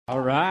All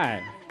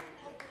right.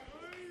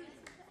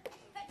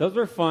 Those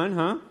were fun,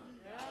 huh?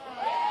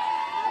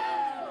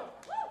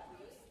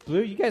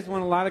 Blue, you guys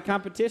won a lot of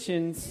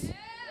competitions.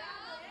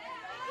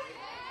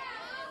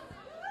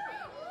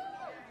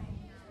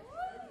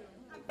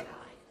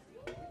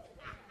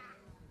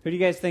 Who do you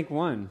guys think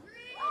won?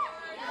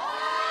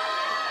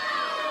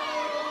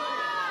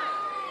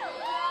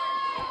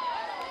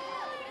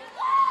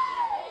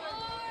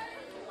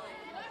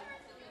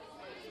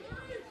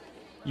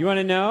 You want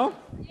to know?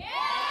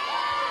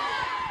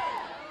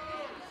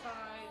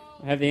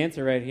 I have the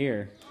answer right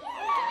here.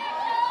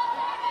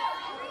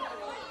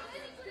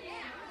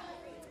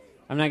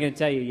 I'm not going to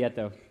tell you yet,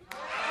 though.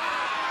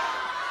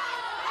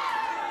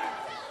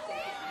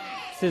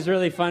 This is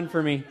really fun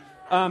for me.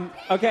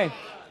 Okay,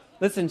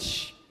 listen,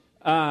 shh.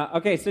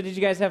 Okay, so did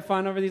you guys have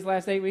fun over these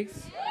last 8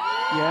 weeks?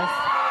 Yes?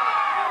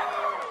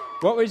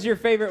 What was your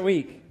favorite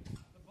week?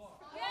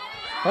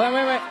 Hold on,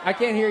 wait. I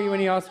can't hear you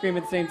when you all scream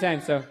at the same time,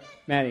 so,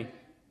 Maddie.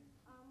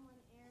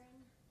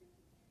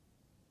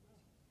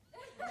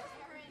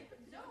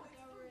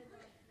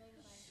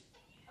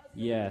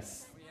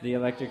 Yes, the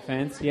electric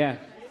fence, yeah.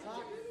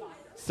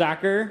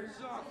 Soccer?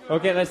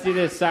 Okay, let's do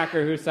this.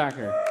 Soccer, who's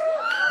soccer?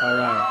 All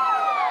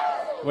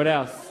right. What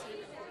else?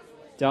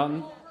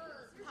 Dalton?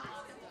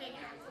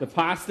 The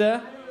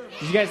pasta?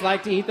 Did you guys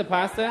like to eat the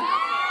pasta?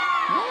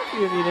 Yeah, a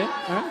few of you did.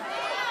 Huh?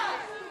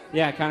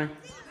 Yeah, Connor?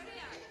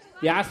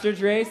 The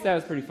ostrich race? That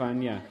was pretty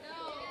fun, yeah.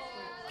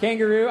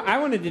 Kangaroo? I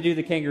wanted to do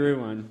the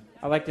kangaroo one.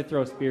 I like to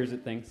throw spears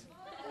at things.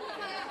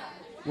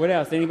 What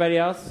else? Anybody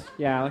else?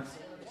 Yeah, Alex?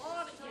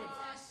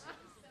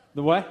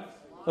 The what?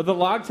 Oh, the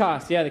log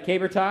toss. Yeah, the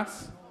caber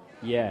toss.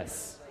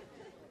 Yes.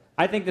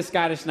 I think the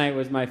Scottish Night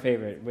was my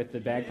favorite with the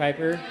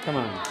bagpiper. Come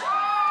on.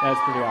 That's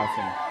pretty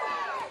awesome.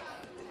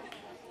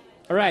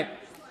 All right.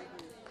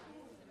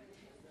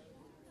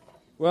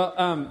 Well,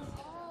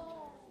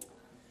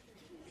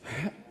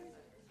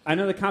 I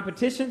know the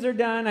competitions are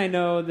done. I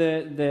know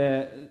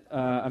the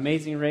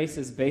Amazing Race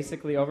is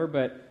basically over,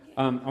 but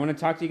I want to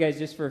talk to you guys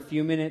just for a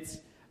few minutes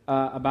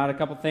about a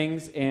couple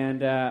things,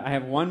 and I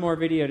have one more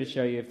video to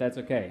show you, if that's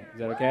okay. Is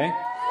that okay?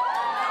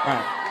 All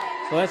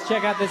right. So let's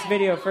check out this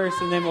video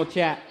first, and then we'll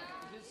chat.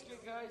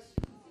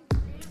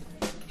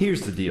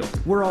 Here's the deal.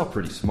 We're all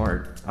pretty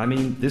smart. I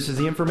mean, this is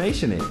the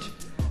information age.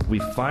 We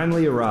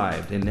finally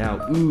arrived and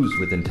now ooze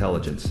with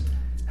intelligence.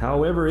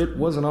 However, it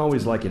wasn't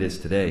always like it is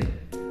today.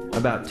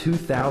 About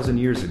 2,000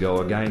 years ago,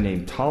 a guy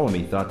named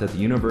Ptolemy thought that the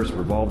universe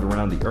revolved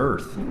around the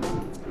Earth.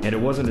 And it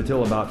wasn't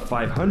until about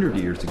 500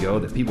 years ago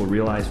that people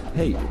realized,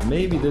 hey,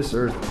 maybe this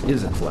Earth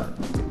isn't flat.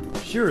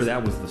 Sure,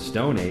 that was the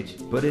Stone Age,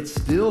 but it's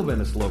still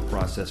been a slow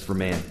process for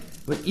man.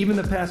 But even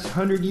the past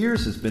 100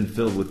 years has been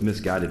filled with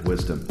misguided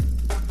wisdom.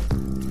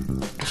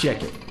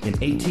 Check it. In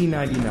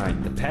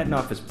 1899, the Patent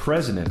Office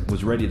president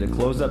was ready to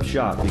close up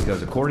shop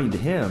because, according to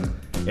him,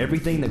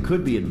 everything that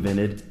could be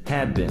invented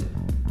had been.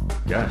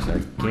 Gosh, I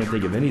can't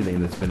think of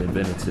anything that's been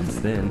invented since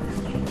then.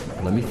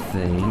 Let me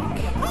think.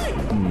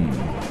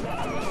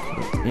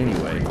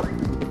 Anyway.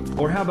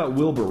 Or how about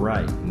Wilbur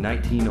Wright,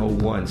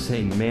 1901,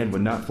 saying man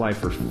would not fly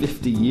for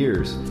 50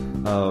 years?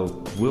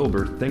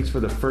 Wilbur, thanks for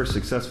the first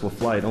successful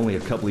flight only a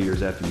couple of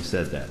years after you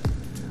said that.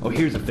 Oh,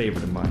 here's a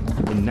favorite of mine.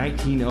 In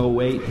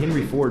 1908,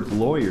 Henry Ford's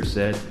lawyer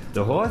said,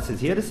 "The horse is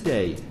here to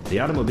stay. The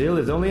automobile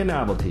is only a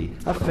novelty,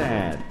 a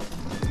fad."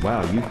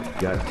 Wow, you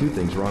got two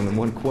things wrong in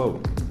one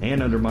quote.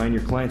 And undermine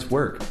your client's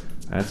work.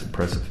 That's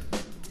impressive.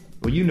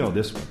 Well, you know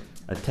this one.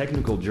 A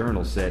technical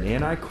journal said,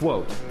 and I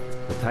quote,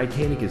 "The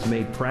Titanic is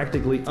made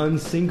practically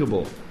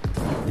unsinkable,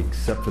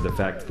 except for the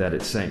fact that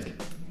it sank."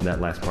 And that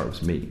last part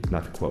was me,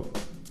 not the quote.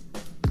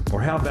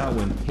 Or how about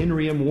when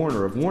Henry M.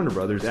 Warner of Warner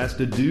Brothers asked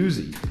a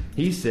doozy?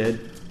 He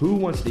said, "Who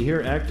wants to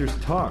hear actors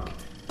talk?"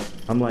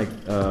 I'm like,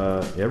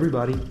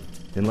 everybody,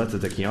 unless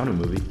it's a Keanu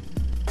movie.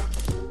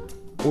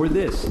 Or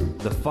this,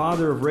 the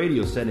father of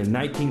radio said in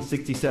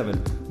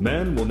 1967,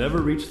 "Man will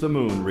never reach the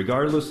moon,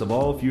 regardless of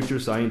all future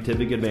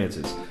scientific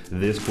advances."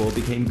 This quote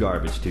became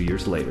garbage 2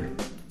 years later.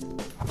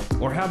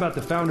 Or how about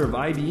the founder of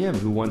IBM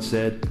who once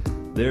said,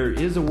 "There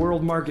is a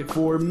world market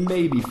for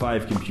maybe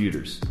 5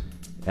 computers."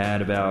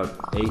 Add about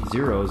 8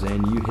 zeros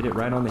and you hit it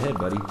right on the head,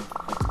 buddy.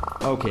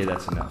 Okay,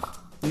 that's enough.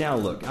 Now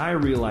look, I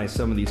realize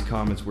some of these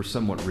comments were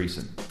somewhat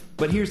recent.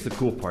 But here's the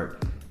cool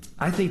part.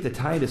 I think the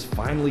tide has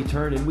finally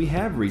turned and we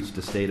have reached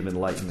a state of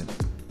enlightenment.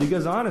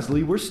 Because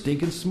honestly, we're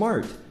stinking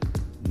smart.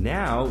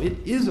 Now, it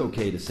is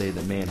okay to say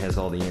that man has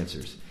all the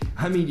answers.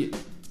 I mean,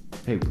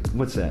 hey,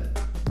 what's that?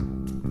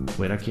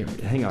 Wait, I can't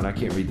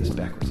read this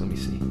backwards. Let me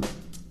see.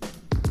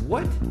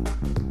 What?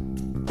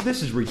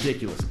 This is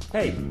ridiculous.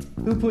 Hey,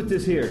 who put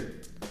this here?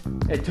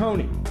 Hey,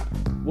 Tony.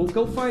 Well,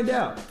 go find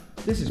out.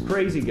 This is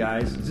crazy,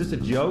 guys. Is this a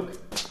joke?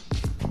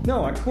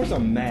 No, of course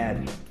I'm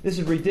mad. This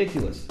is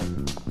ridiculous.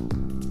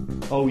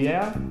 Oh,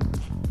 yeah?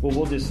 Well,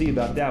 we'll just see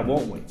about that,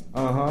 won't we?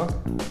 Uh-huh.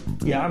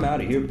 Yeah, I'm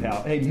out of here,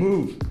 pal. Hey,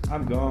 move.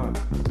 I'm gone.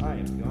 I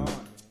am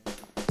gone.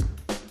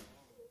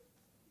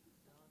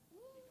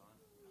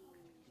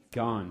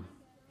 Gone.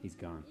 He's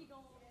gone.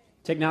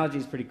 Technology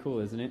is pretty cool,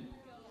 isn't it?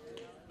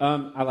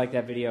 I like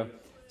that video.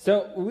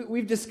 So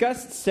we've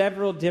discussed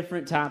several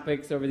different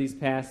topics over these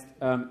past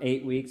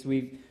 8 weeks.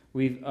 We've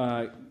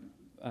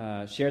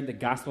shared the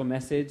gospel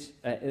message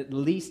at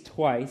least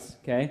twice,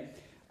 okay?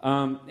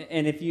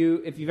 And if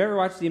you've ever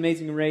watched The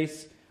Amazing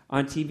Race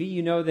on TV,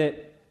 you know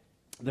that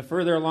the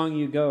further along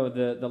you go,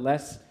 the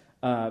less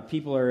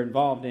people are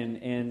involved in,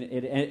 and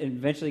it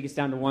eventually gets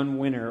down to one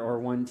winner or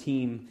one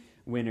team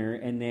winner,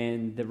 and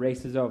then the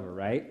race is over,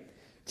 right?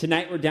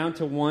 Tonight we're down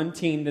to one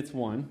team that's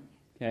won,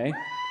 okay?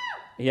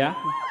 Yeah?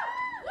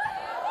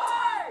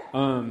 You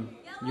want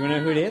to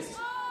know who it is?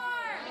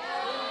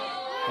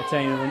 I'll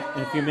tell you in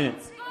a few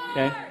minutes,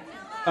 okay?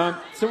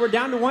 So we're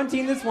down to one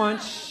team that's won.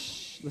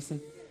 Shh, listen.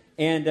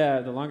 And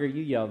the longer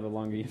you yell, the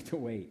longer you have to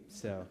wait.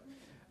 So,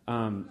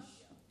 down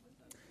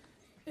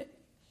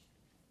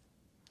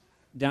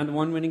to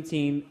one winning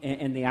team,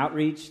 and the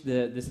outreach,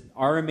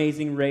 our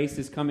amazing race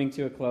is coming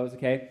to a close,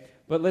 okay?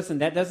 But listen,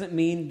 that doesn't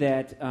mean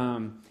that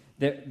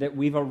that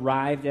we've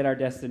arrived at our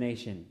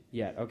destination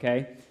yet,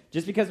 okay?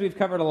 Just because we've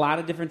covered a lot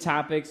of different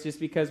topics, just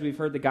because we've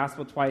heard the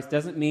gospel twice,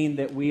 doesn't mean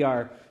that we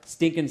are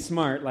stinking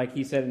smart, like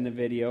he said in the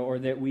video, or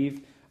that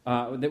we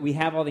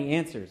have all the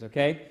answers,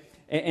 okay?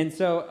 And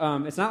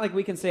so it's not like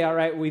we can say, all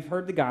right, we've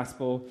heard the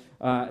gospel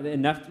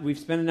enough. We've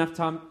spent enough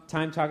time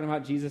talking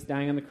about Jesus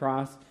dying on the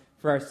cross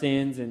for our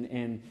sins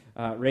and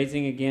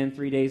raising again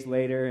 3 days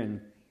later,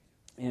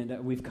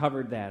 and we've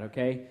covered that,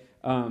 okay?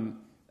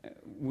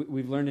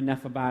 We've learned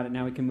enough about it.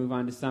 Now we can move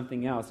on to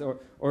something else.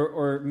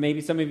 Or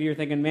maybe some of you are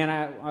thinking, man,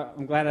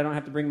 I'm glad I don't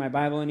have to bring my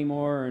Bible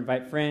anymore or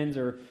invite friends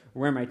or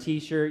wear my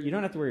T-shirt. You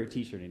don't have to wear your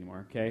T-shirt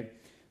anymore, okay?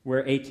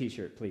 Wear a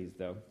T-shirt, please,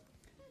 though.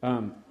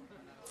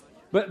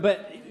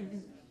 But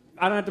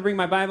I don't have to bring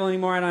my Bible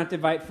anymore. I don't have to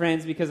invite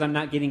friends because I'm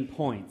not getting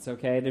points,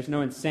 okay? There's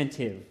no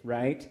incentive,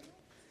 right?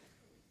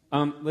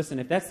 Listen,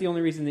 if that's the only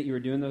reason that you were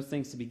doing those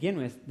things to begin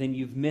with, then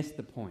you've missed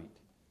the point.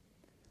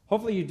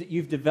 Hopefully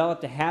you've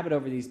developed a habit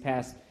over these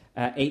past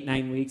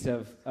 8-9 weeks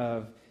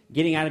of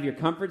getting out of your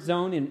comfort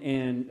zone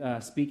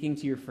and speaking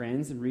to your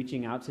friends and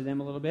reaching out to them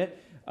a little bit.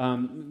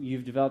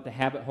 You've developed a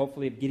habit,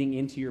 hopefully, of getting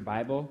into your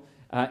Bible.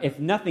 If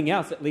nothing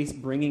else, at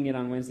least bringing it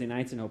on Wednesday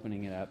nights and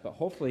opening it up. But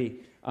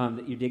hopefully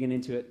that you're digging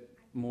into it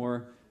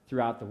more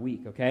throughout the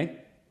week, okay?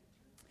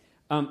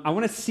 I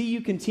want to see you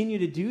continue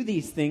to do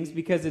these things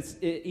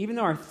because even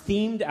though our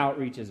themed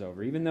outreach is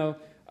over, even though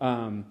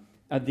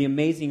the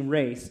Amazing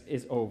Race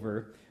is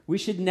over, we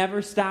should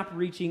never stop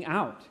reaching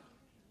out.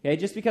 Okay,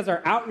 just because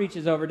our outreach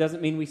is over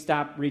doesn't mean we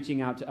stop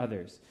reaching out to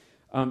others.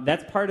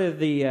 That's part of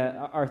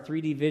our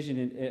 3D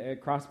vision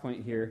at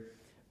Crosspoint here.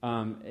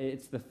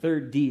 It's the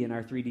third D in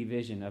our 3D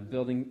vision of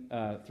building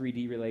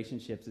 3D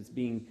relationships. It's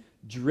being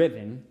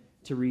driven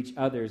to reach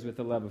others with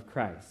the love of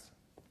Christ.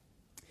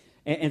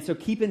 And so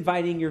keep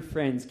inviting your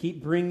friends.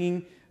 Keep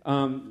bringing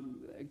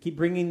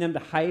them to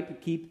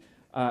hype. Keep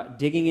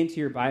digging into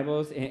your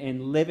Bibles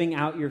and living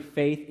out your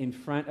faith in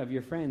front of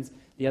your friends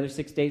the other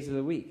 6 days of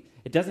the week.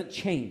 It doesn't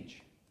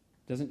change.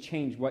 It doesn't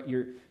change what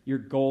your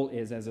goal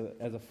is as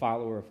a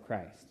follower of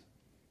Christ.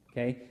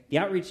 Okay? The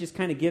outreach just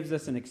kind of gives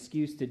us an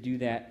excuse to do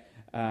that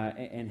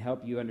and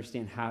help you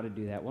understand how to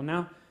do that. Well,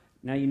 now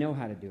you know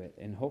how to do it,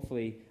 and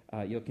hopefully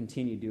you'll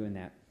continue doing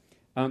that.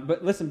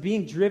 But listen,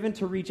 being driven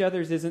to reach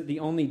others isn't the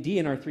only D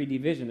in our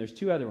 3D vision. There's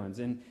two other ones.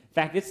 In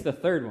fact, it's the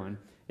third one.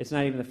 It's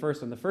not even the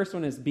first one. The first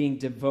one is being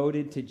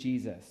devoted to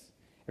Jesus.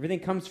 Everything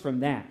comes from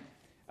that.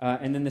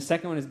 And then the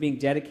second one is being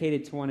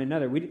dedicated to one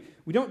another. We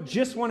don't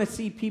just want to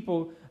see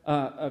people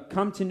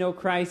come to know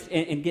Christ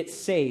and get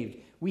saved.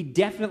 We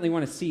definitely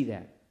want to see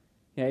that.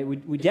 Okay?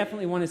 We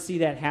definitely want to see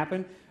that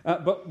happen.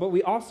 But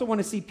we also want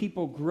to see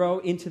people grow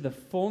into the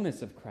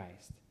fullness of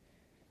Christ.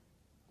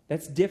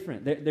 That's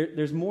different.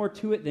 There's more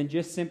to it than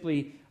just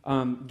simply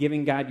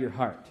giving God your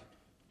heart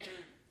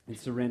and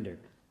surrender.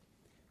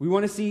 We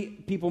want to see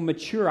people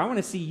mature. I want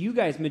to see you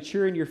guys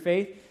mature in your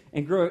faith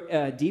and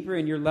grow deeper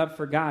in your love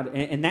for God.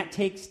 And that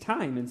takes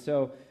time. And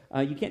so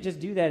you can't just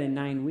do that in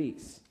 9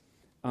 weeks.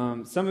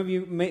 Some of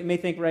you may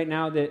think right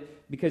now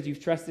that because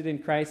you've trusted in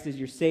Christ as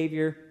your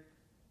Savior,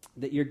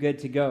 that you're good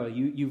to go.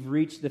 You've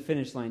reached the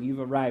finish line. You've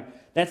arrived.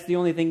 That's the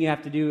only thing you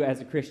have to do as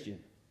a Christian.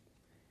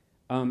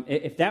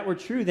 If that were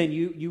true, then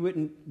you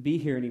wouldn't be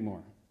here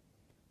anymore.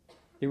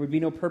 There would be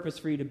no purpose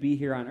for you to be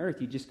here on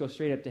earth. You'd just go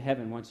straight up to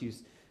heaven once you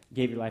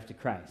gave your life to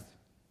Christ.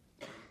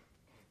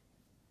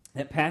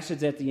 That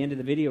passage at the end of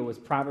the video was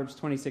Proverbs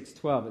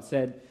 26:12. It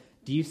said,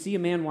 "Do you see a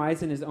man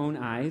wise in his own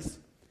eyes?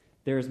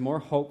 There is more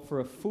hope for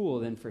a fool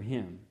than for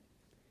him."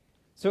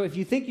 So if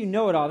you think you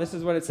know it all, this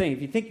is what it's saying.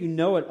 If you think you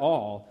know it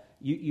all,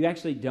 you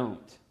actually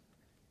don't.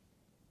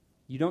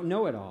 You don't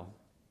know it all.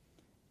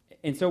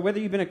 And so whether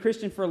you've been a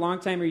Christian for a long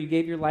time or you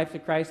gave your life to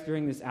Christ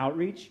during this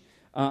outreach,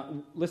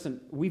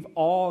 listen, we've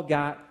all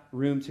got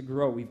room to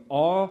grow. We've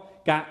all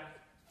got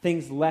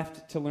things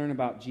left to learn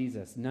about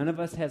Jesus. None of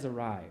us has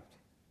arrived.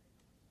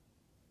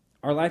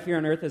 Our life here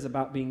on earth is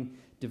about being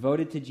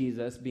devoted to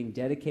Jesus, being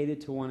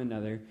dedicated to one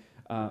another,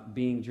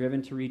 being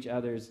driven to reach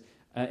others.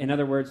 In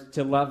other words,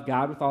 to love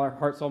God with all our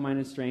heart, soul, mind,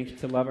 and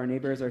strength, to love our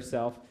neighbor as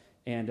ourselves,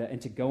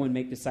 and to go and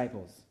make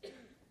disciples.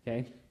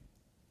 Okay?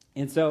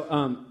 And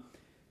so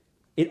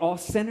it all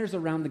centers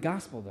around the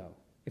gospel, though.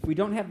 If we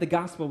don't have the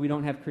gospel, we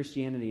don't have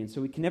Christianity. And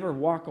so we can never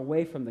walk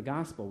away from the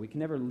gospel. We can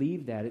never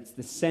leave that. It's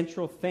the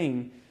central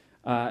thing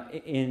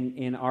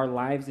in our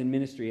lives and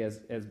ministry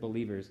as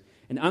believers.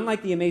 And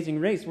unlike the Amazing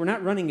Race, we're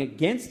not running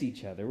against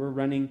each other. We're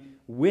running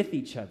with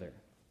each other.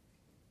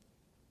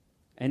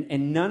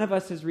 And none of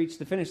us has reached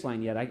the finish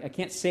line yet. I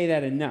can't say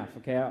that enough,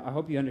 okay? I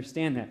hope you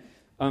understand that.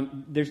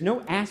 There's no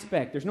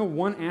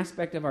one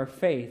aspect of our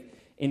faith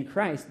in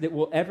Christ that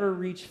will ever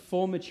reach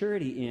full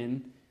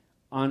maturity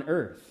on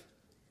earth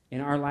in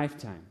our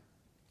lifetime.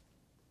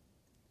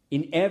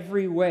 In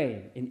every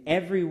way,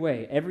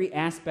 every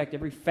aspect,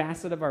 every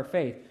facet of our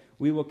faith,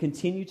 we will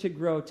continue to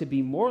grow to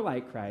be more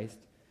like Christ,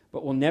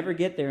 but we'll never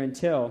get there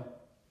until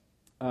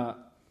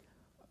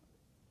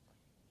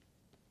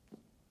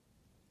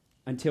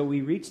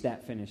we reach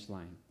that finish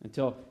line,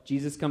 until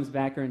Jesus comes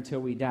back or until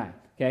we die,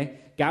 okay?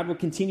 God will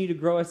continue to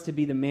grow us to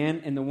be the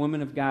man and the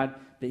woman of God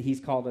that he's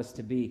called us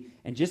to be.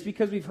 And just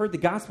because we've heard the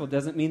gospel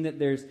doesn't mean that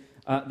there's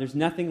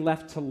nothing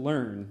left to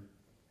learn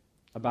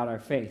about our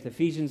faith.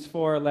 Ephesians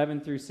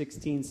 4:11 through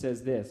 16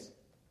 says this.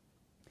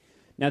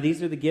 Now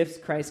these are the gifts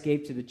Christ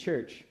gave to the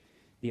church: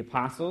 the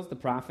apostles, the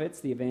prophets,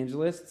 the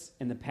evangelists,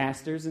 and the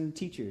pastors and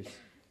teachers.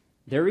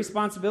 Their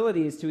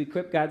responsibility is to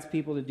equip God's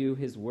people to do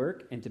his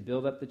work and to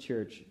build up the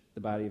church,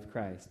 the body of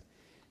Christ.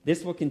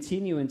 This will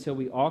continue until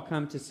we all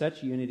come to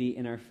such unity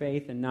in our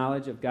faith and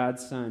knowledge of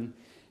God's Son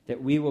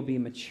that we will be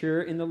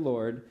mature in the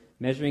Lord,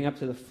 measuring up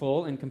to the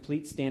full and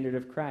complete standard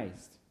of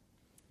Christ.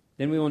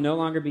 Then we will no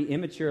longer be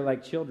immature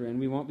like children.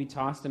 We won't be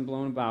tossed and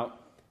blown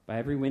about by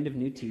every wind of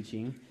new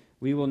teaching.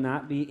 We will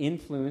not be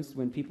influenced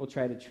when people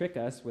try to trick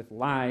us with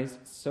lies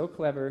so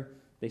clever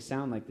they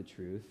sound like the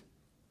truth.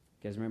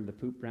 You guys remember the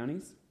poop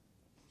brownies?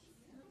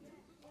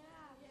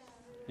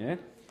 Yeah?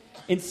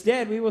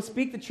 Instead, we will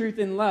speak the truth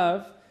in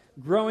love,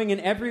 growing in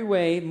every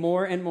way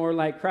more and more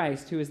like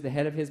Christ, who is the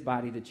head of his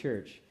body, the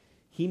church.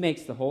 He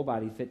makes the whole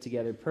body fit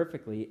together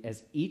perfectly.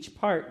 As each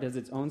part does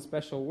its own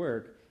special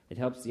work, it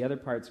helps the other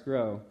parts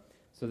grow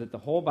so that the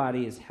whole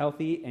body is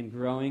healthy and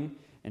growing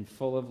and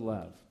full of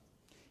love.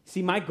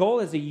 See, my goal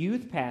as a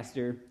youth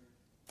pastor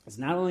is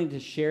not only to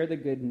share the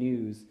good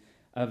news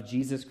of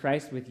Jesus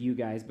Christ with you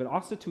guys, but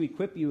also to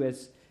equip you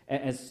as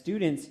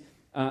students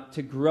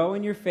to grow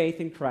in your faith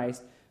in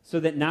Christ, so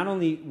that not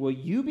only will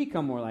you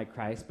become more like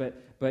Christ,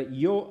 but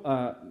you'll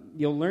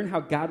learn how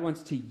God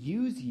wants to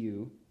use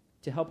you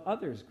to help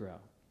others grow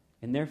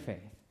in their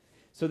faith,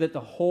 so that the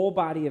whole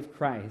body of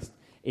Christ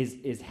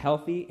is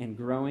healthy and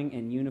growing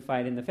and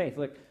unified in the faith.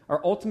 Look,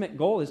 our ultimate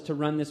goal is to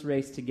run this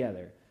race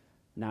together,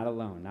 not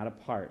alone, not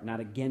apart, not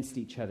against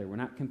each other. We're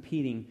not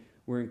competing,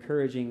 we're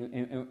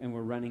encouraging, and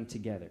we're running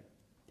together,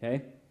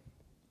 okay?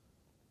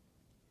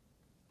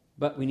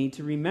 But we need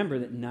to remember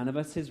that none of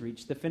us has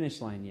reached the finish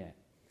line yet.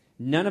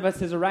 None of us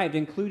has arrived,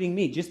 including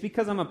me. Just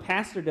because I'm a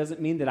pastor doesn't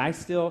mean that I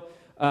still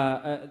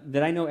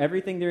that I know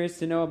everything there is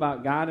to know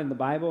about God and the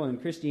Bible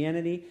and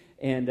Christianity,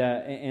 and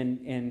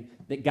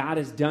that God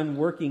is done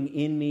working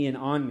in me and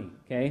on me.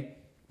 Okay,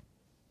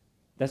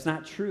 that's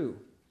not true.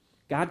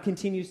 God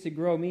continues to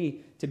grow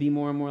me to be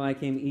more and more like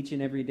him each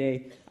and every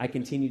day. I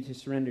continue to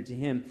surrender to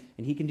him,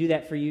 and he can do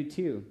that for you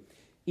too.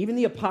 Even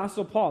the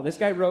Apostle Paul, this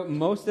guy wrote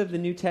most of the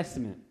New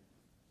Testament.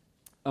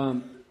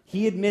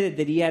 He admitted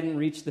that he hadn't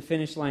reached the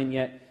finish line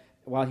yet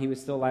while he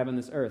was still alive on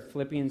this earth.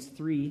 Philippians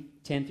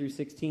 3:10 through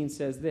 16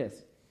 says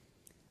this: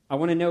 I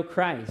want to know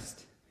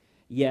Christ,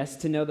 yes,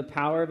 to know the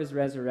power of his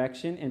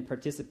resurrection and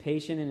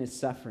participation in his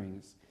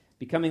sufferings,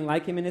 becoming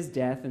like him in his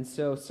death, and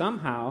so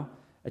somehow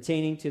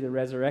attaining to the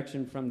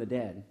resurrection from the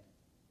dead.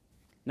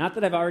 Not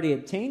that I've already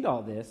obtained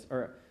all this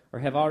or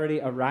have already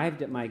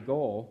arrived at my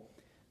goal,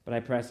 but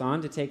I press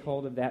on to take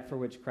hold of that for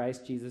which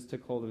Christ Jesus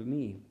took hold of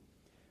me.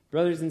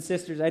 Brothers and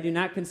sisters, I do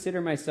not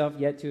consider myself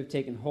yet to have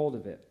taken hold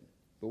of it.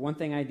 But one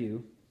thing I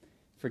do,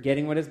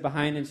 forgetting what is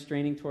behind and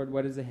straining toward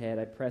what is ahead,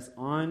 I press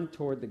on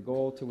toward the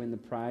goal to win the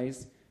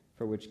prize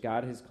for which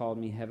God has called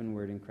me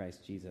heavenward in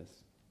Christ Jesus.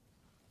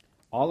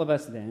 All of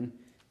us, then,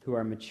 who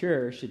are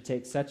mature should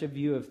take such a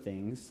view of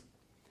things.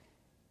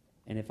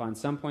 And if on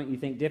some point you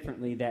think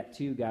differently, that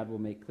too God will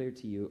make clear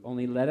to you.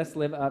 Only let us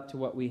live up to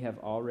what we have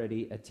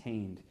already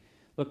attained.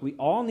 Look, we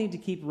all need to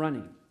keep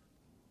running.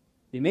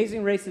 The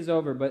Amazing Race is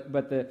over,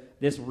 but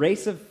this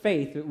race of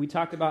faith that we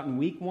talked about in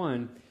week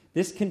 1,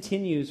 this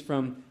continues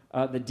from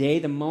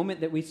the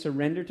moment that we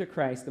surrender to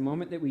Christ, the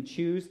moment that we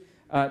choose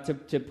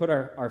to put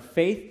our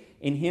faith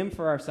in him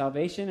for our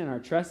salvation and our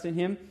trust in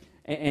him,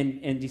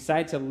 and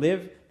decide to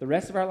live the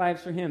rest of our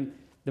lives for him.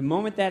 The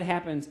moment that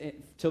happens,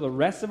 till the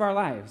rest of our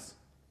lives,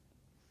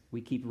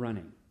 we keep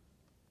running.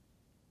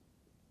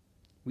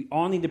 We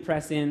all need to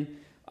press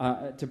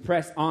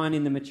on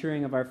in the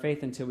maturing of our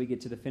faith until we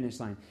get to the finish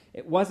line.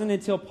 It wasn't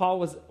until Paul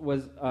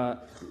was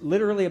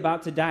literally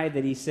about to die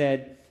that he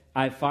said,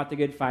 I've fought the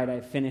good fight,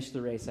 I've finished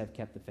the race, I've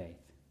kept the faith.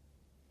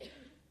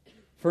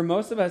 For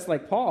most of us,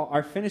 like Paul,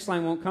 our finish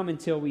line won't come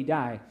until we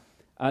die.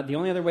 The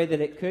only other way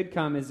that it could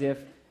come is if,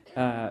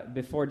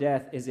 before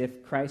death, is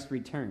if Christ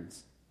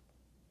returns.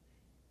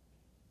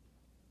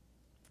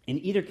 In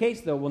either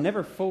case, though, we'll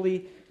never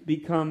fully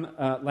become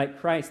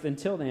like Christ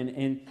until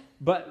then,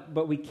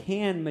 but we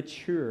can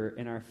mature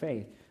in our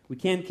faith. We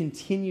can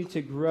continue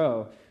to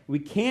grow. We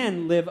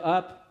can live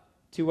up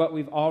to what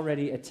we've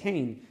already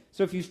attained.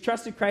 So if you've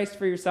trusted Christ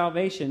for your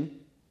salvation,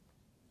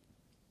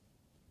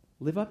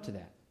 live up to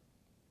that.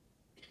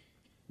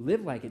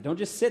 Live like it. Don't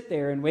just sit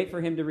there and wait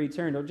for him to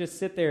return. Don't just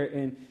sit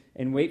there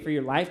and wait for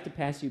your life to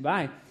pass you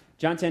by.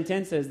 John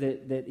 10:10 says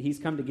that he's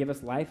come to give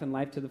us life and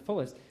life to the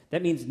fullest.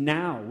 That means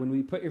now, when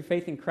we put your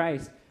faith in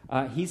Christ,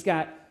 he's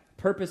got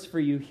purpose for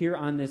you here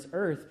on this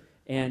earth,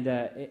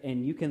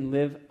 and you can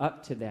live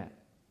up to that.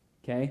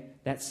 Okay?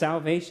 That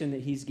salvation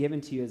that he's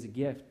given to you as a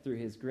gift through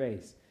his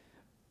grace,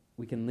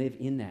 we can live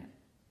in that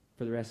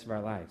for the rest of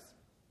our lives.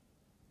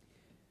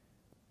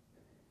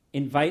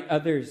 Invite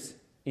others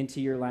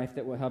into your life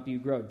that will help you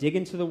grow. Dig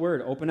into the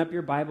Word. Open up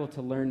your Bible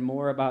to learn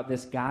more about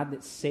this God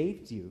that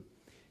saved you.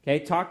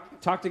 Okay?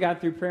 Talk to God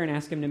through prayer and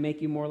ask him to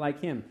make you more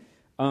like him.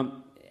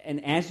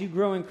 And as you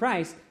grow in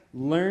Christ,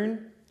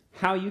 learn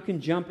how you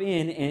can jump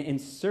in and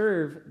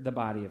serve the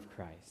body of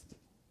Christ.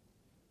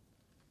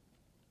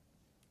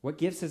 What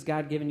gifts has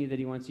God given you that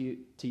he wants you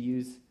to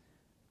use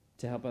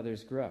to help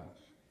others grow?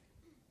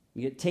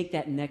 You take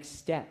that next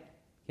step,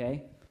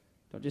 okay?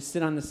 Don't just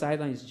sit on the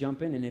sidelines,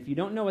 jump in. And if you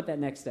don't know what that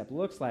next step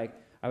looks like,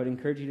 I would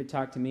encourage you to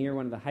talk to me or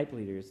one of the hype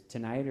leaders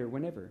tonight or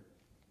whenever.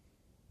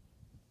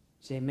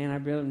 Say, man,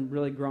 I've been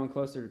really growing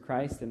closer to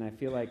Christ, and I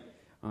feel like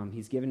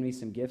he's given me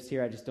some gifts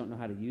here. I just don't know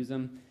how to use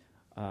them.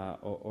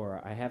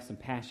 Or I have some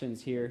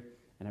passions here,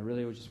 and I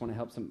really just want to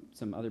help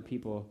some other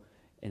people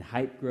in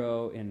hype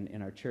grow,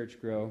 in our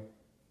church grow.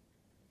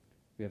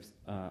 We have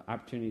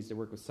opportunities to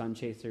work with sun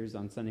chasers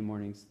on Sunday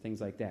mornings, things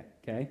like that,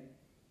 okay?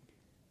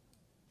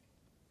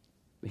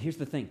 But here's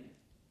the thing.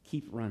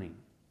 Keep running.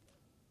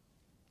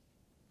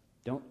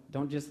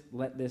 Don't just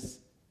let this,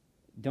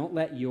 don't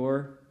let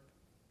your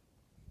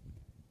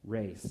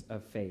race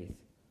of faith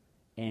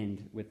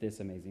end with this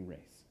amazing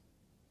race.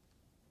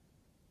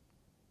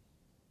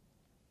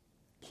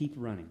 Keep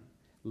running.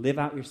 Live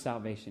out your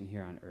salvation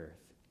here on earth.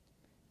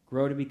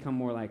 Grow to become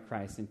more like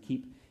Christ, and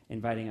keep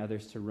inviting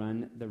others to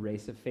run the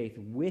race of faith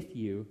with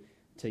you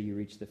till you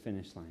reach the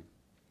finish line.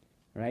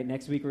 All right,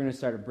 next week we're going to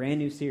start a brand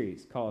new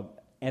series called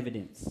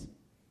Evidence.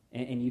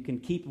 And you can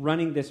keep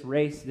running this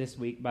race this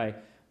week by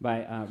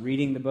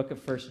reading the book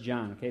of 1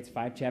 John. Okay, it's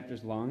 5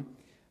 chapters long.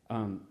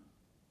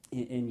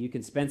 And you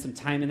can spend some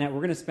time in that. We're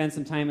going to spend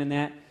some time in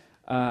that.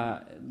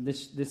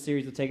 This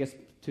series will take us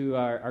to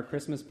our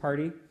Christmas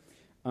party.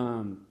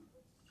 We're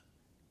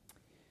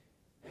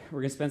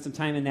going to spend some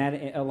time in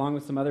that along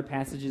with some other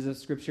passages of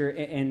Scripture.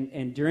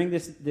 And during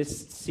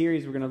this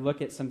series, we're going to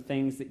look at some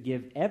things that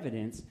give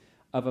evidence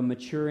of a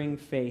maturing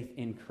faith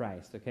in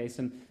Christ. Okay,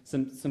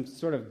 some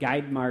sort of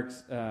guide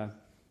marks.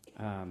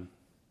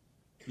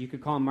 You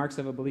could call them marks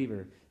of a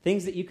believer.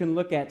 Things that you can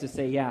look at to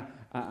say, yeah,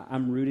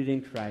 I'm rooted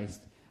in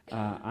Christ.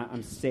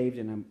 I'm saved,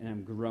 and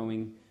I'm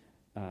growing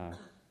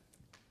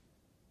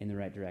in the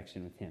right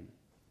direction with him.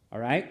 All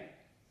right?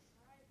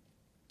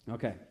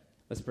 Okay,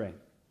 let's pray.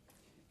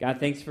 God,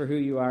 thanks for who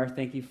you are.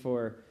 Thank you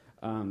for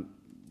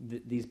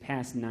these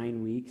past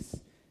 9 weeks.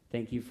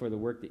 Thank you for the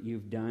work that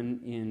you've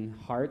done in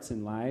hearts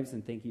and lives,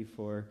 and thank you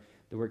for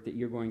the work that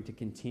you're going to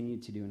continue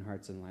to do in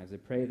hearts and lives. I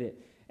pray that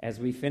as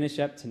we finish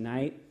up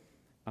tonight,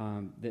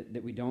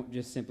 that we don't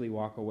just simply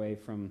walk away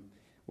from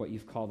what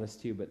you've called us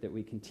to, but that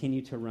we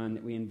continue to run,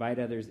 that we invite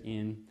others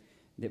in,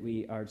 that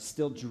we are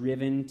still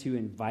driven to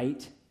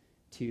invite,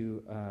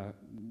 to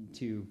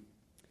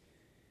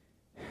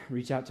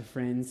reach out to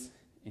friends,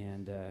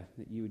 and that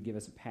you would give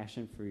us a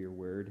passion for your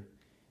word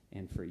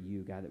and for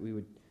you, God, that we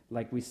would,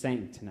 like we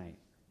sang tonight,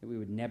 that we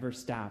would never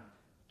stop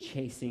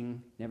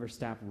chasing, never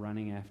stop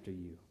running after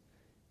you,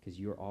 because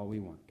you're all we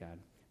want, God.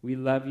 We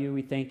love you.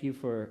 We thank you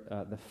for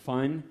the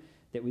fun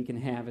that we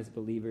can have as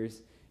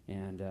believers,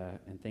 and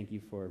thank you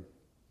for,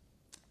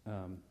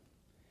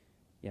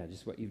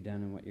 just what you've done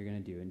and what you're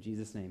going to do. In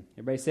Jesus' name.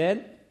 Everybody said?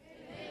 Amen.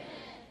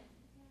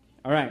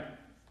 All right.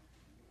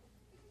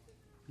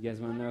 You guys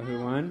want to know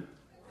who won?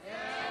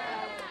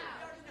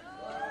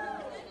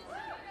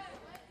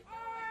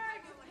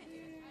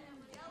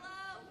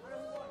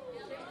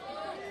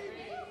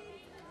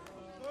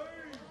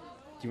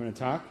 Do you want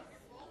to talk?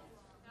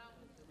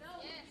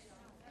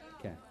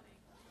 Okay.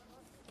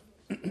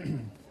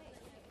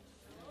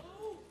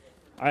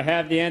 I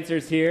have the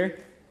answers here.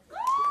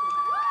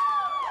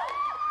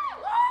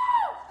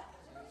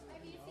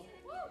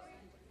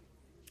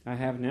 I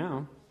have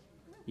now.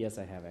 Yes,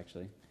 I have,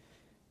 actually.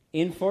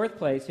 In fourth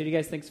place, who do you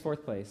guys think is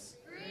fourth place?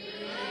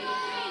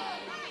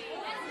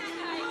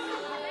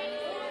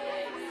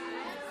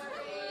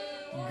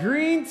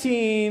 Green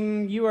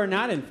team, you are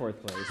not in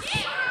fourth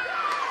place.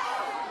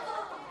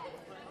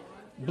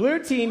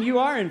 Blue team, you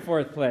are in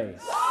fourth place.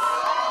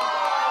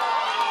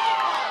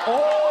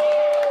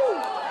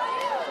 Oh!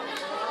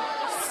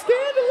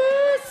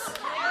 Scandalous!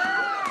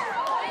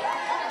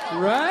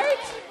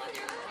 Right?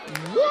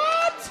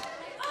 What?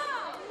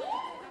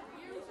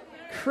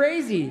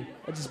 Crazy.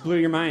 I just blew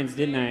your minds,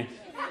 didn't I?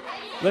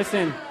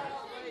 Listen.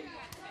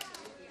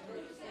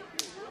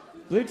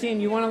 Blue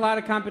team, you won a lot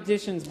of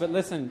competitions, but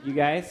listen, you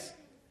guys,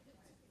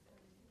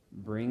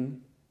 bring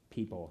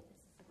people.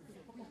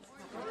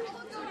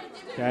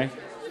 Okay?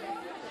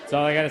 That's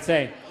all I got to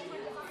say.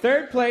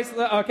 Third place,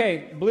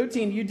 okay, blue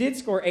team, you did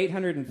score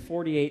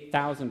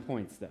 848,000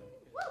 points, though.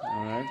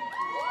 All right?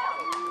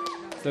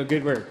 So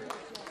good work.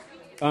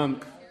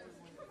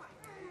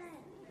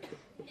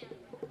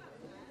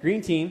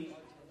 Green team,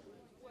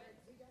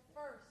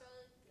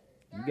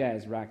 you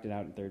guys rocked it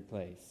out in third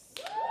place.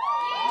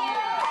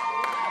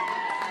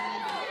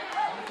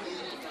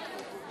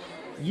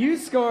 You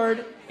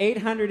scored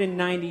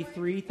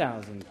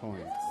 893,000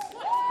 points.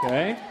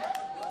 Okay?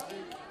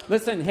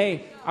 Listen,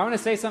 hey, I want to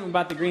say something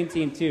about the green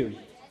team, too.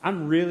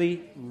 I'm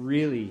really,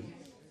 really,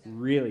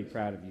 really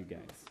proud of you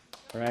guys.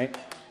 All right?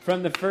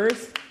 From the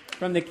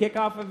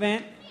kickoff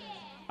event,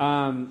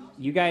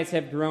 you guys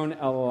have grown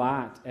a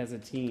lot as a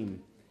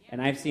team. And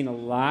I've seen a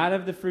lot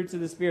of the fruits of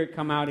the Spirit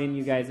come out in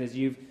you guys as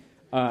you've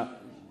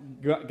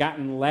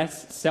gotten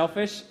less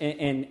selfish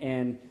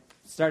and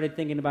started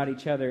thinking about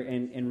each other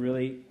and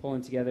really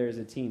pulling together as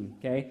a team,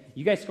 okay?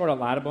 You guys scored a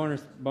lot of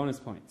bonus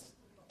points.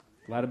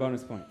 A lot of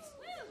bonus points.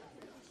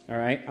 All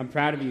right? I'm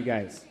proud of you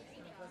guys.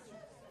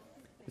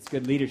 It's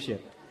good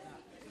leadership.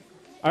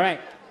 All right.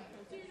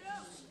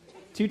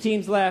 2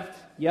 teams left,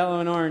 yellow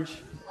and orange.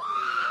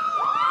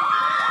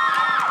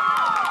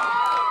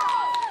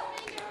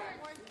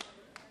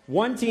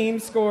 One team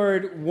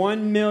scored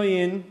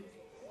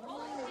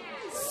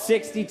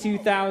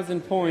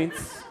 1,062,000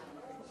 points.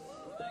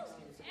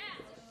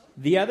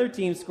 The other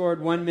team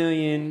scored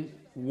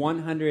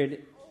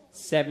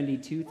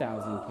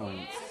 1,172,000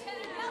 points.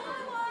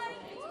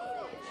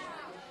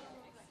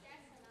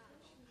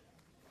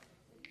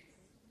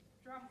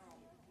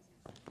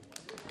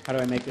 How do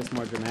I make this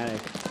more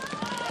dramatic?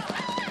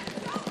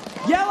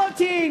 Yellow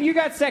team, you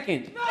got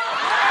second.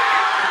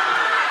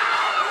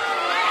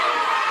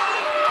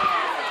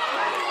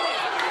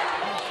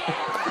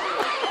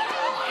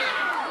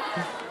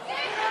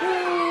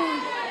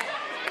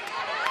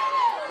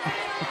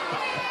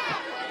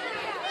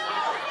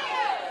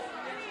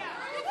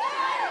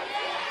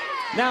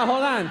 Now,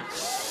 hold on.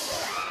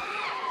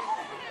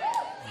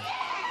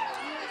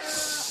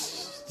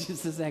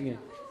 Just a second.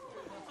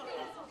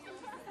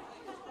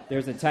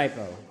 There's a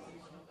typo.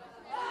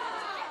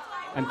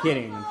 I'm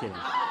kidding. This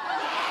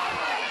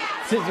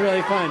is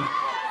really fun.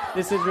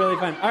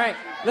 All right,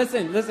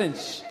 listen.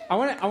 Shh. I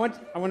want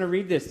to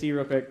read this to you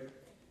real quick.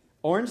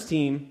 Orange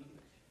team,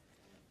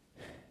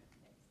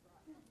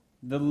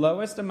 the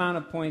lowest amount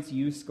of points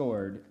you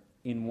scored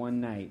in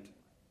one night,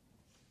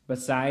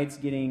 besides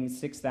getting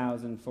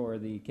 6,000 for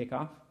the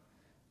kickoff,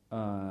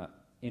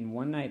 in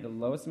one night, the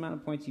lowest amount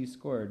of points you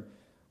scored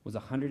was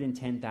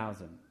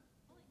 110,000.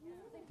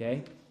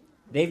 Okay?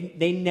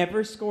 They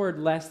never scored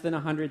less than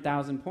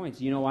 100,000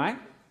 points. You know why?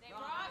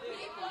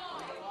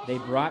 They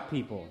brought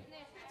people.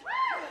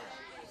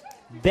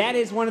 That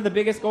is one of the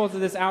biggest goals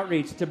of this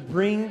outreach, to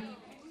bring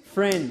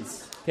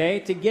friends, okay?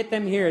 To get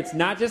them here. It's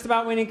not just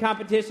about winning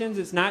competitions.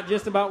 It's not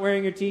just about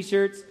wearing your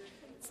T-shirts.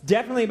 It's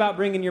definitely about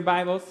bringing your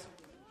Bibles.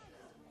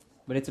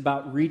 But it's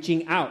about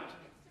reaching out,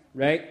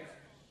 right?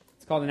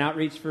 It's called an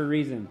outreach for a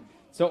reason.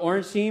 So,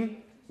 Orange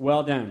Team,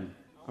 well done.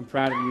 I'm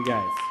proud of you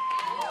guys.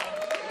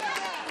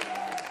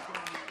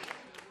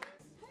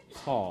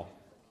 Paul,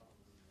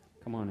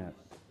 come on up.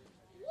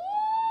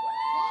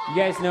 You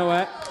guys know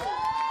what?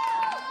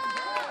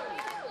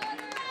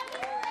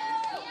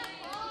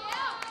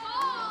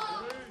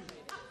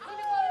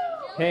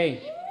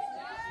 Hey,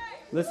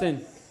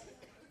 listen.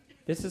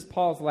 This is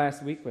Paul's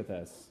last week with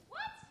us.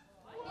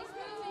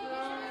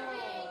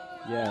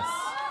 Yes.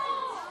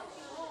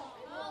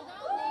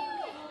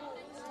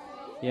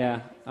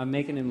 Yeah, I'm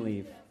making him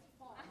leave.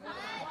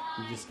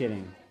 I'm just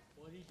kidding.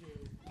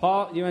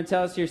 Paul, you want to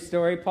tell us your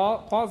story?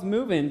 Paul's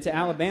moving to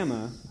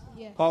Alabama.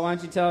 Yes. Paul, why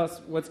don't you tell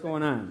us what's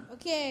going on?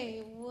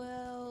 Okay,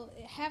 well,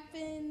 it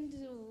happened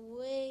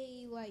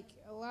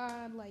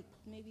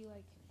maybe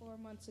 4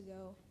 months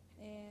ago.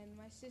 And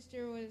my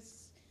sister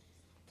was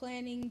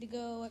planning to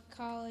go at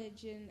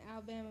college in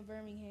Alabama,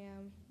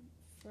 Birmingham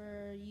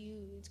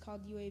it's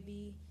called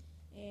UAB.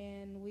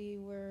 And we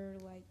were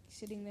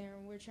sitting there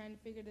and we were trying to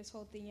figure this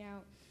whole thing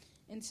out.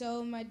 And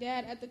so my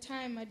dad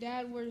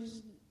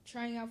was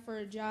trying out for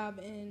a job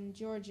in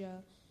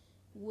Georgia,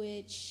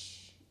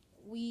 which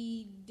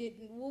we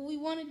didn't. Well, we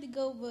wanted to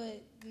go,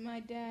 but my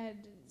dad,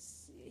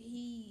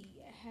 he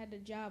had a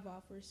job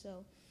offer.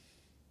 So,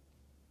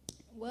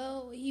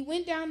 well, he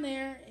went down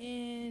there,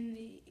 and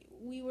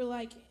we were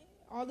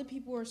all the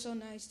people were so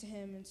nice to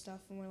him and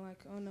stuff, and we're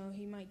like, oh no,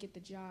 he might get the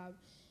job.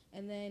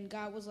 And then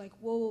God was like,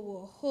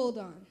 whoa, hold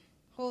on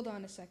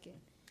a second.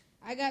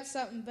 I got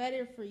something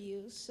better for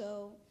you.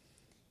 So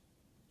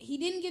he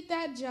didn't get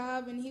that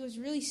job, and he was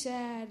really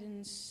sad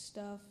and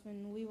stuff.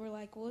 And we were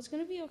like, well, it's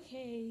going to be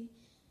okay.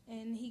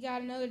 And he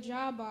got another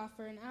job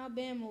offer in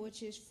Alabama,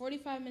 which is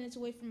 45 minutes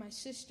away from my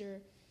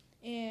sister.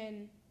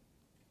 And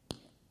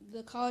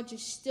the college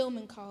is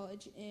Stillman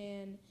College,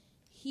 and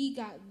he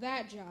got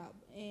that job.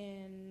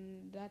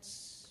 And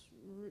that's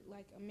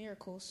a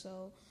miracle.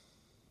 So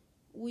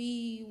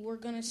we were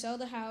going to sell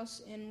the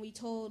house, and we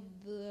told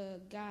the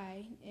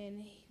guy,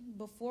 and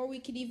before we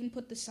could even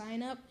put the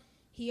sign up,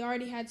 he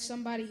already had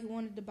somebody who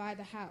wanted to buy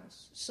the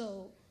house.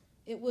 So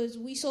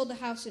we sold the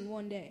house in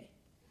one day,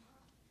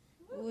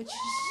 which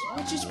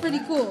is pretty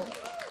cool.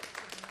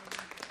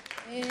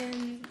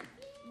 And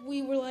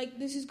we were like,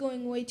 this is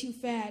going way too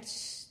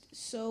fast.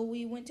 So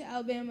we went to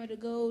Alabama to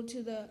go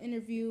to the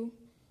interview,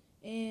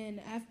 and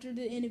after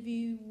the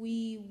interview,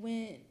 we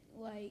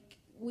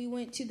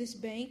went to this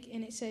bank,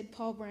 and it said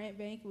Paul Bryant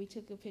Bank. We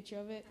took a picture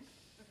of it.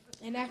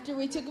 And after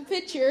we took a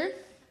picture,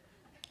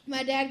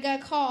 my dad got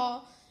a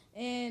call,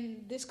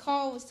 and this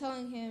call was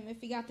telling him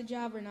if he got the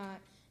job or not.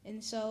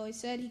 And so he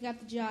said he got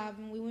the job,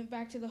 and we went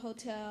back to the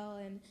hotel.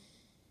 And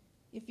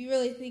if you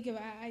really think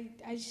about it,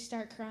 I just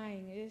start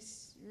crying.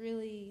 It's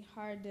really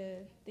hard to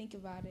think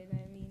about it.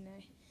 I mean,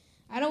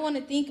 I don't want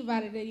to think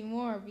about it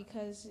anymore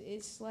because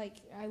it's like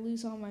I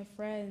lose all my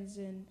friends.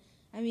 And,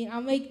 I mean,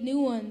 I'll make new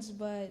ones,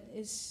 but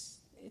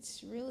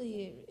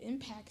it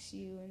impacts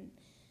you, and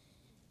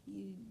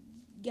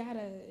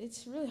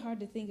it's really hard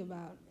to think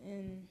about.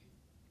 And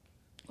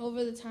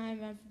over the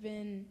time, I've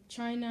been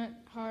trying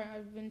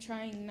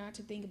not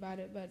to think about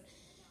it, but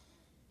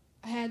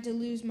I had to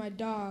lose my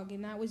dog,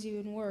 and that was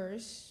even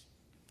worse.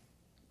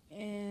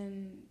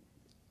 And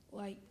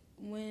like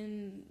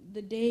when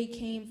the day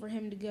came for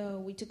him to go,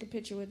 we took a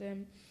picture with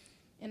him,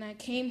 and I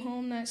came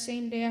home that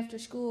same day after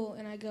school,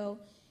 and I go,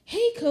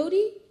 "Hey,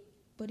 Cody,"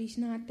 but he's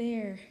not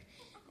there.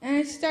 And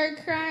I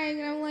start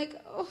crying, and I'm like,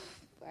 oh,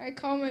 I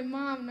call my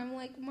mom, and I'm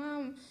like,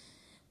 Mom,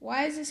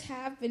 why is this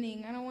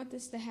happening? I don't want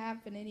this to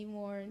happen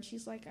anymore. And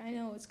she's like, I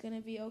know, it's going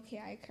to be okay.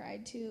 I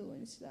cried too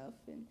and stuff.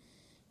 And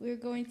we were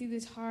going through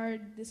this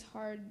hard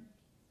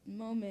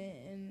moment,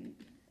 and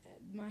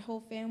my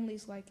whole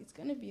family's like, it's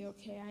going to be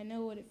okay. I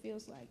know what it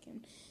feels like.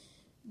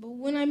 But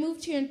when I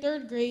moved here in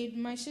 3rd grade,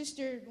 my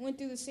sister went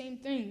through the same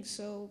thing.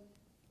 So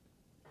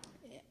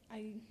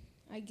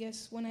I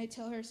guess when I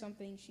tell her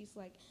something, she's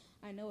like,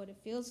 I know what it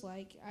feels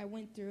like. I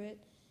went through it.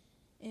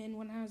 And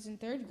when I was in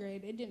 3rd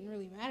grade, it didn't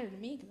really matter to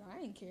me because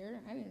I didn't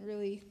care. I didn't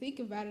really think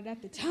about it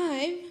at the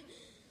time.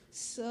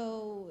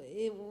 So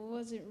it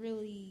wasn't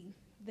really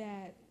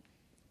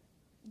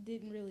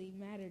didn't really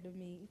matter to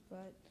me.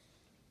 But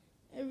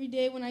every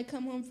day when I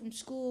come home from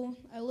school,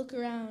 I look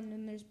around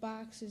and there's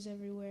boxes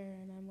everywhere.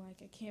 And I'm like,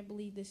 I can't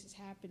believe this is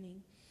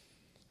happening.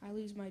 I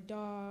lose my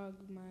dog,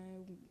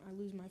 I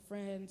lose my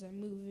friends, I'm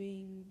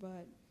moving,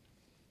 but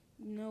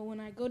when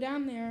I go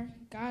down there,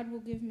 God will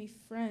give me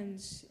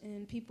friends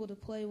and people to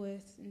play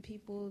with and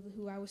people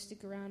who I will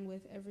stick around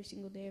with every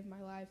single day of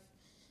my life.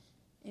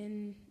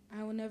 And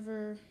I will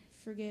never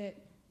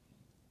forget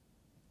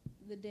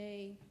the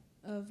day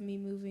of me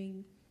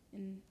moving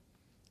and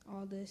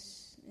all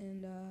this.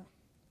 And,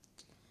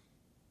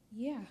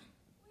 yeah.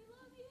 We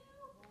love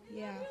you.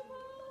 Yeah.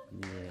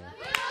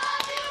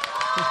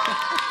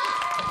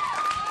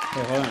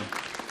 Hey,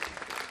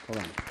 hold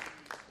on.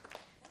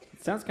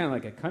 It sounds kind of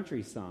like a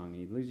country song.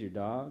 You lose your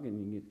dog, and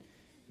you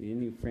get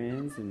new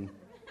friends, and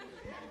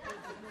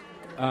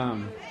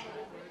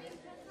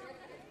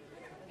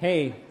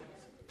hey,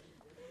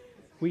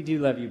 we do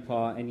love you,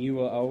 Paul, and you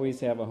will always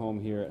have a home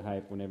here at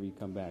Hype whenever you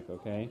come back.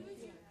 Okay?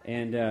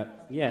 And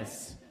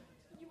yes,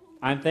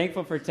 I'm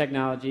thankful for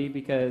technology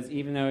because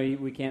even though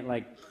we can't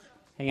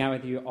hang out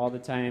with you all the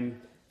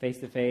time face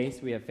to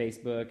face, we have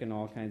Facebook and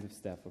all kinds of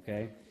stuff.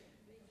 Okay?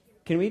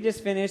 Can we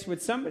just finish? Would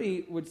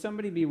somebody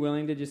be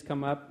willing to just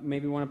come up,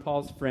 maybe one of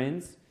Paul's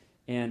friends,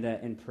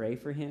 and pray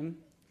for him,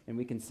 and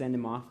we can send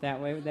him off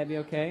that way? Would that be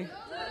okay?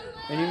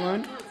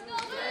 Anyone?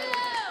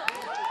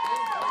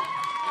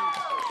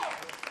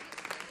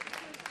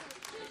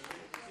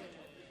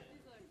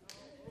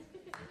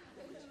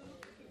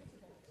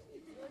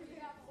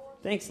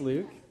 Thanks,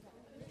 Luke.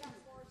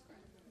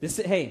 This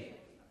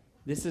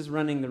is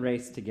running the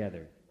race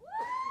together.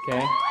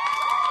 Okay?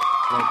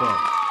 Right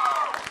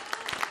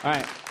there. All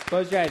right.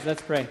 Close your eyes.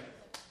 Let's pray.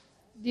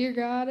 Dear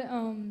God,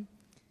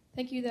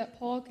 thank you that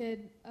Paul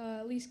could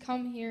at least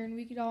come here and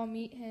we could all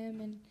meet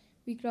him and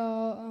we could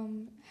all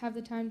have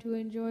the time to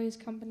enjoy his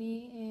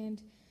company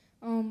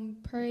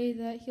and pray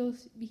that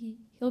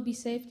he'll be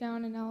safe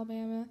down in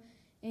Alabama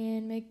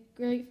and make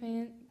great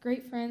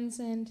friends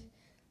and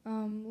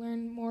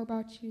learn more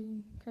about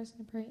you. Christ,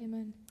 I pray.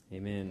 Amen.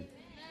 Amen.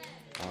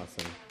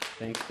 Awesome.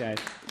 Thanks, guys.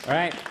 All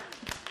right.